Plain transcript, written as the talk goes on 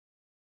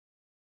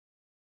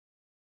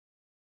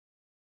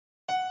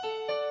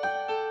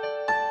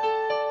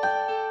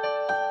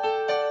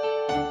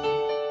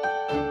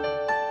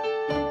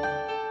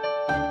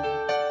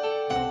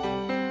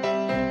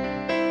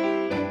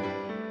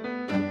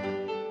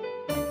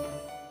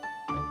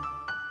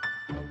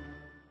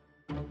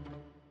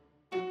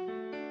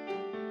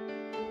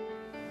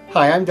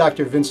Hi, I'm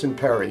Dr. Vincent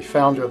Perri,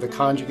 founder of the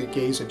Conjugate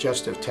Gaze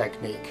adjustive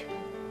technique.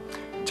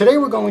 Today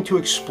we're going to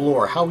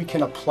explore how we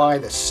can apply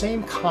the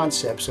same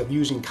concepts of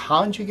using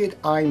conjugate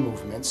eye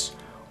movements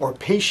or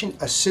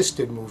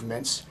patient-assisted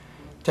movements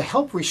to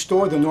help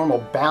restore the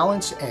normal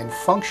balance and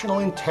functional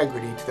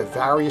integrity to the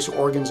various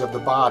organs of the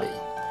body.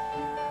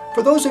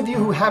 For those of you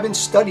who haven't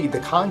studied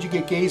the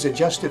Conjugate Gaze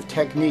adjustive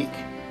technique,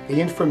 the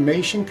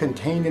information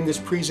contained in this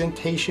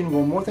presentation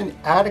will more than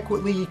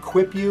adequately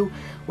equip you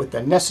with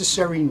the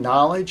necessary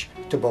knowledge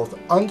to both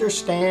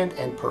understand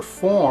and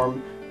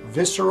perform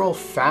visceral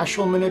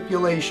fascial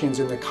manipulations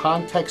in the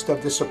context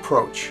of this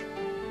approach.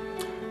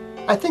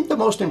 I think the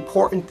most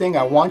important thing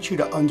I want you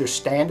to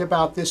understand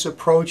about this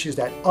approach is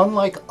that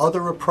unlike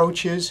other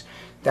approaches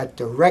that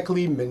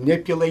directly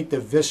manipulate the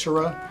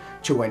viscera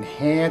to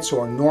enhance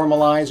or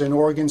normalize an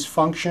organ's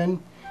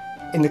function,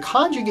 in the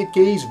Conjugate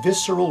Gaze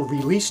visceral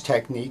release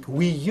technique,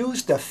 we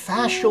use the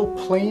fascial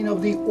plane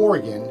of the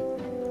organ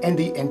and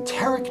the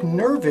enteric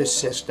nervous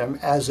system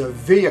as a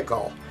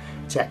vehicle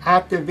to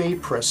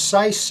activate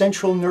precise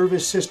central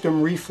nervous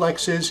system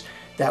reflexes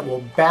that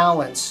will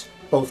balance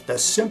both the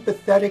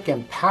sympathetic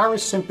and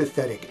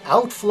parasympathetic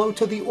outflow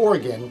to the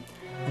organ,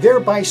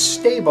 thereby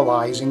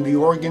stabilizing the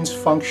organ's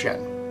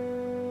function.